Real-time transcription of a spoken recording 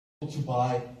to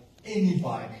buy any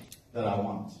bike that I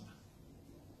want.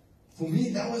 For me,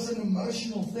 that was an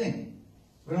emotional thing.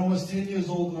 When I was 10 years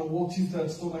old and I walked into that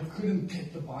store and I couldn't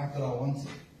get the bike that I wanted.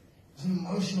 It was an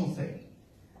emotional thing.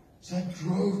 So that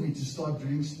drove me to start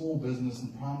doing small business in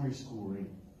primary school already.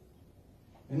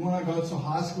 Then when I got to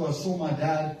high school, I saw my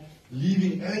dad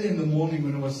leaving early in the morning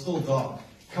when it was still dark,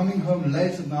 coming home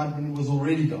late at night when it was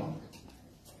already dark.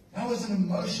 That was an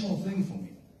emotional thing for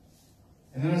me.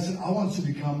 And then I said, I want to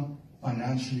become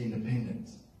financially independent.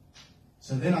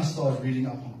 So then I started reading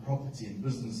up on property and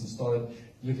business and started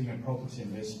looking at property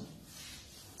investment.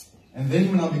 And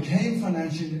then when I became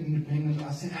financially independent,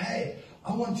 I said, hey,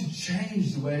 I want to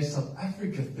change the way South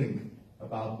Africa think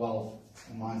about wealth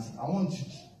and mindset. I want to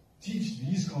teach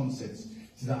these concepts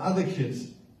to the other kids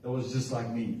that was just like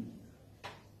me.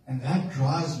 And that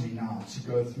drives me now to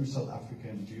go through South Africa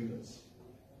and do this.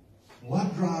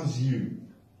 What drives you